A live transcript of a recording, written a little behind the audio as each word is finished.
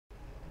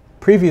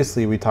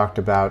Previously, we talked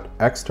about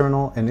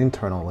external and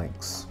internal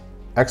links.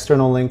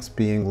 External links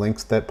being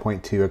links that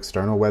point to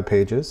external web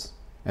pages,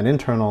 and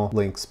internal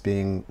links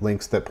being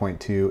links that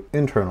point to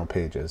internal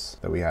pages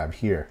that we have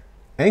here.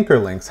 Anchor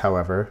links,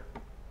 however,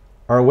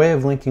 are a way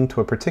of linking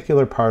to a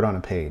particular part on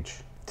a page.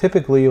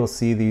 Typically, you'll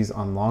see these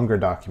on longer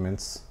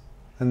documents,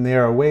 and they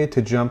are a way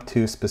to jump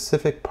to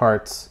specific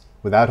parts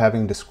without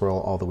having to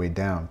scroll all the way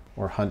down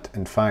or hunt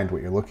and find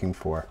what you're looking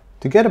for.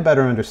 To get a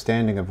better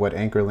understanding of what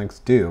anchor links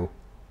do,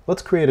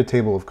 let's create a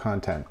table of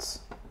contents.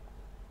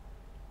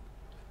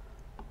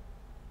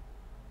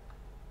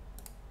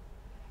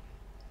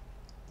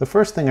 The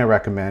first thing I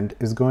recommend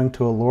is going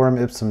to a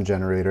lorem ipsum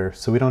generator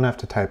so we don't have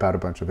to type out a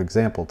bunch of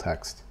example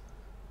text.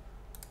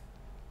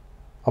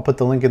 I'll put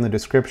the link in the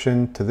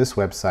description to this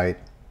website.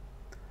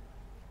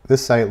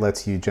 This site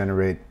lets you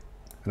generate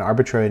an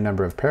arbitrary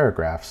number of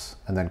paragraphs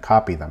and then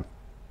copy them.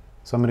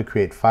 So I'm going to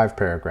create 5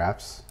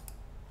 paragraphs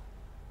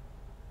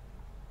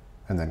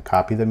and then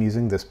copy them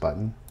using this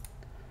button.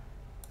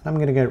 I'm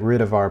going to get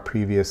rid of our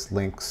previous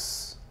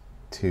links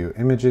to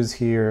images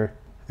here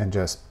and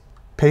just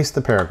paste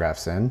the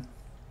paragraphs in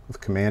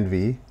with Command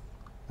V.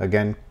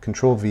 Again,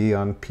 Control V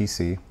on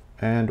PC.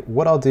 And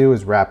what I'll do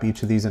is wrap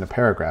each of these in a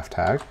paragraph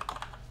tag.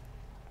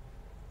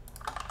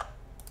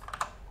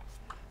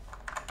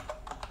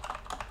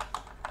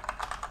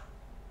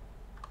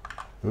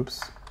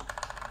 Oops.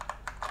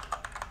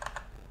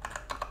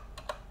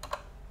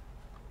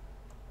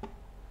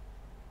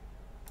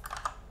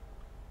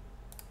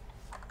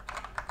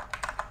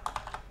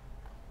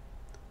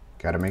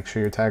 Got to make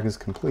sure your tag is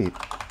complete.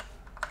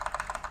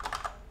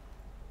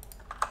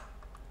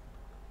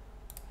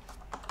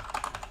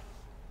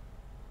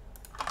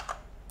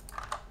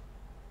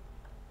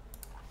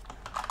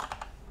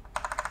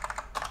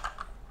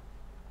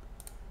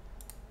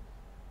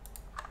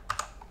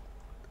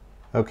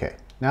 Okay,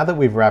 now that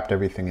we've wrapped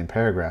everything in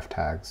paragraph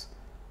tags,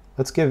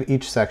 let's give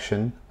each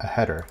section a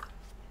header.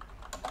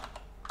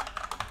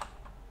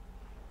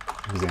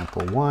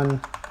 Example 1.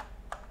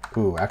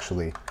 Ooh,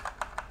 actually,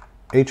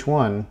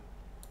 H1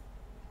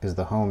 is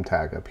the home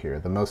tag up here,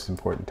 the most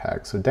important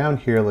tag. So down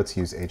here, let's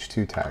use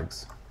H2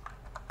 tags.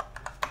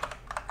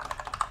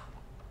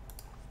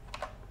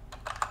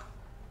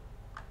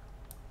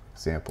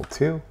 Example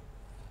 2.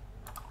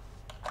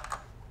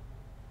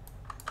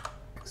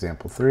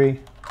 Example 3.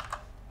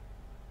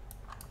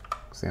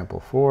 Example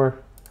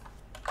 4.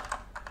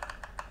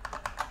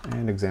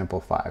 And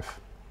example 5.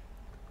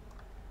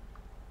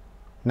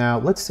 Now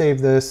let's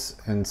save this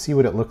and see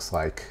what it looks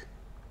like,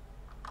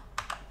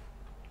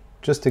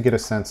 just to get a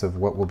sense of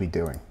what we'll be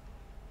doing.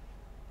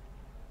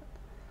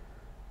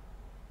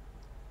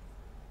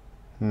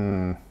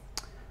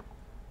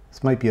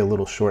 This might be a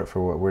little short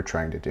for what we're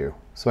trying to do.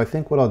 So I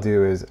think what I'll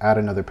do is add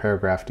another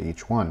paragraph to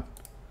each one.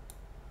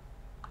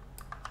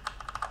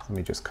 Let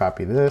me just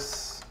copy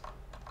this.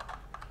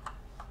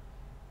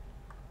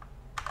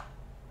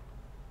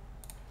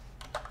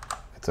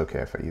 It's okay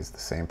if I use the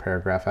same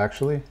paragraph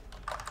actually.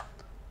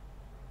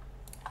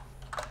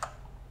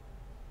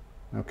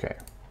 Okay.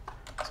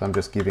 So I'm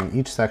just giving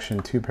each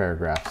section 2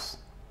 paragraphs.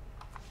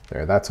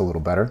 There, that's a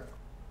little better.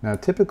 Now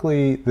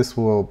typically this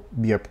will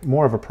be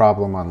more of a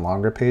problem on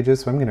longer pages,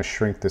 so I'm going to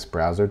shrink this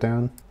browser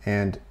down.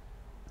 And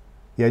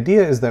the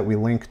idea is that we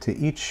link to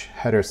each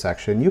header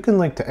section. You can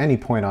link to any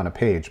point on a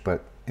page,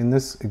 but in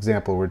this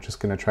example we're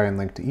just going to try and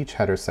link to each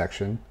header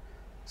section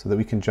so that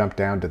we can jump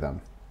down to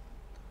them.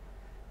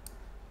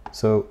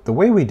 So the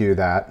way we do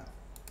that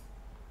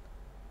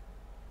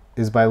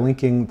is by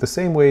linking the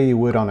same way you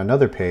would on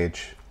another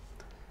page,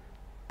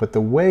 but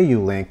the way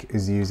you link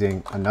is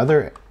using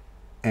another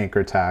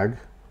anchor tag,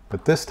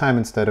 but this time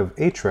instead of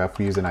href,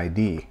 we use an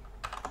ID.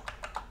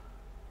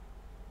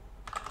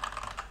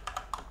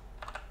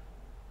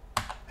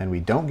 And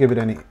we don't give it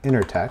any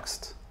inner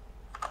text.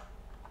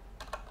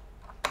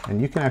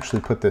 And you can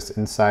actually put this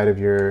inside of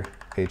your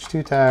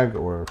h2 tag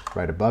or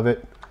right above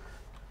it,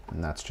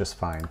 and that's just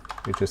fine.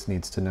 It just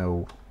needs to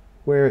know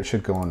where it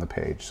should go on the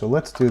page. So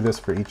let's do this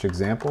for each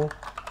example.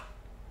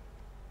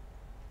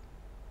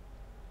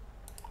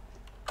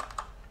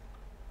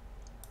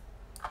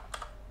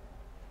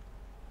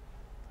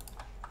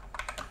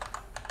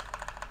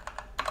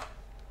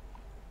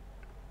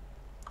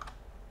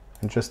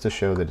 And just to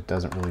show that it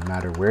doesn't really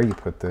matter where you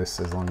put this,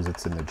 as long as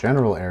it's in the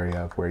general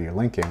area of where you're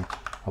linking,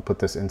 I'll put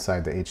this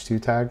inside the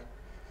h2 tag.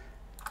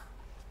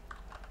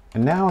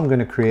 And now I'm going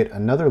to create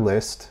another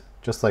list,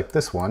 just like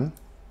this one,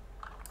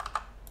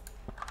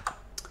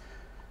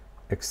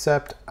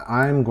 except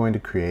I'm going to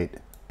create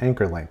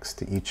anchor links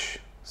to each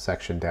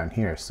section down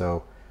here.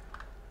 So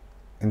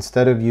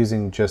instead of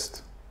using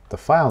just the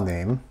file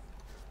name,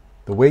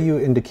 the way you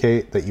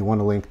indicate that you want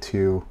to link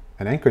to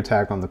an anchor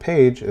tag on the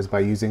page is by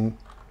using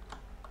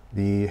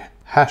the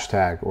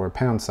hashtag or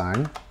 #,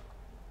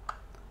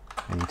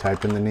 and you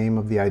type in the name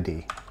of the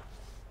ID.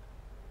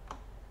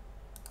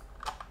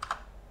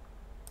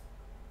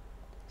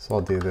 So I'll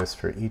do this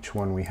for each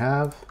one we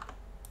have.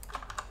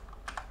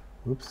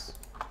 Oops.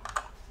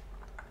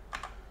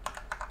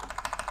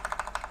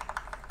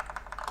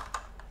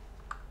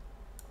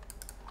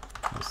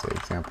 say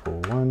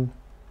example 1,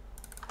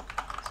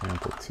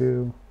 example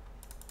 2,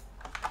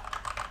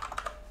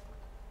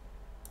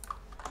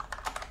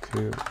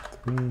 2,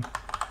 3.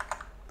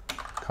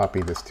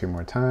 Copy this 2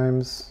 more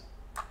times.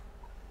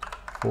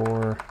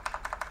 4,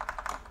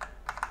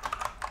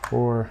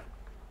 4,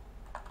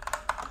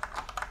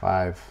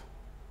 5,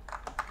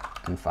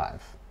 and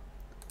 5.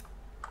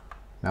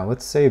 Now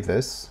let's save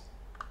this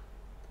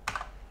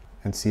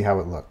and see how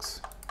it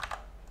looks.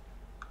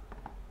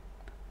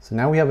 So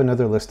now we have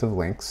another list of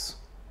links,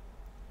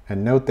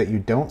 and note that you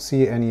don't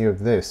see any of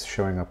this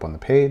showing up on the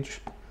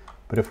page,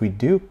 but if we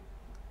do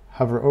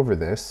hover over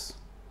this,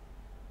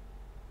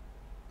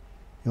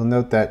 you'll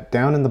note that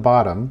down in the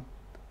bottom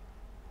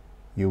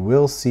you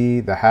will see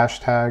the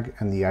hashtag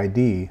and the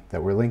ID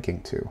that we're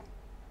linking to.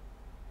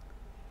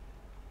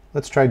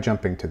 Let's try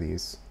jumping to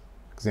these.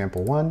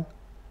 Example 1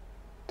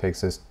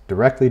 takes us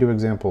directly to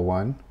example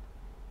 1.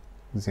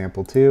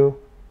 Example 2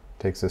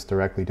 takes us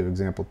directly to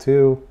example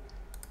 2,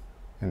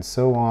 and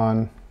so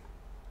on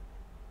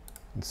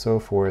and so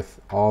forth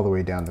all the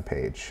way down the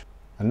page.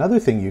 Another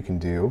thing you can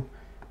do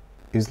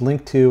is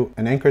link to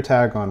an anchor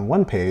tag on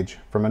one page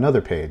from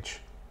another page.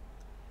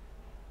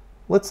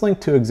 Let's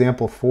link to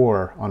example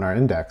 4 on our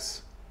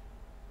index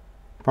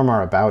from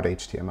our About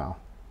HTML.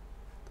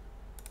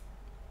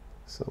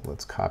 So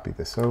let's copy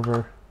this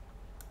over.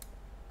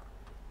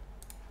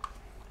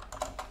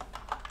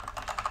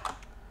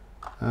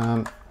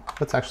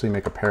 Let's actually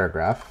make a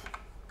paragraph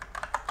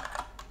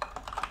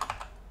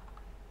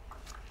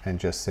and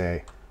just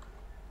say,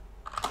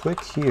 click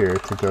here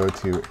to go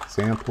to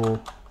example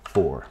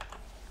 4.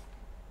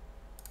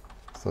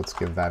 So let's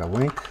give that a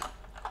link,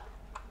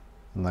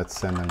 and let's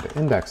send them to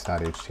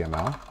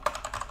index.html.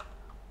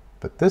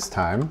 But this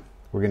time,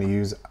 we're going to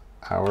use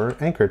our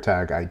anchor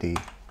tag ID.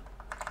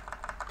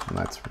 And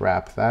let's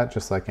wrap that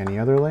just like any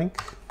other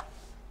link.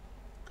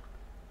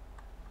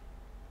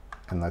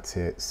 And let's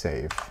hit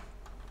save.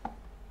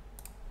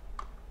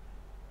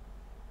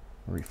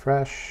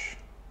 Refresh.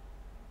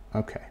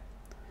 Okay.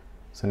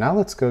 So now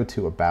let's go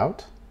to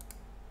About.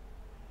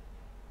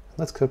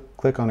 Let's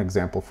click on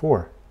example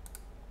 4.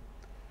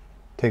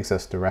 Takes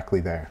us directly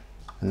there.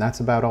 And that's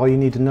about all you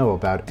need to know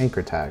about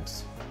anchor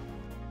tags.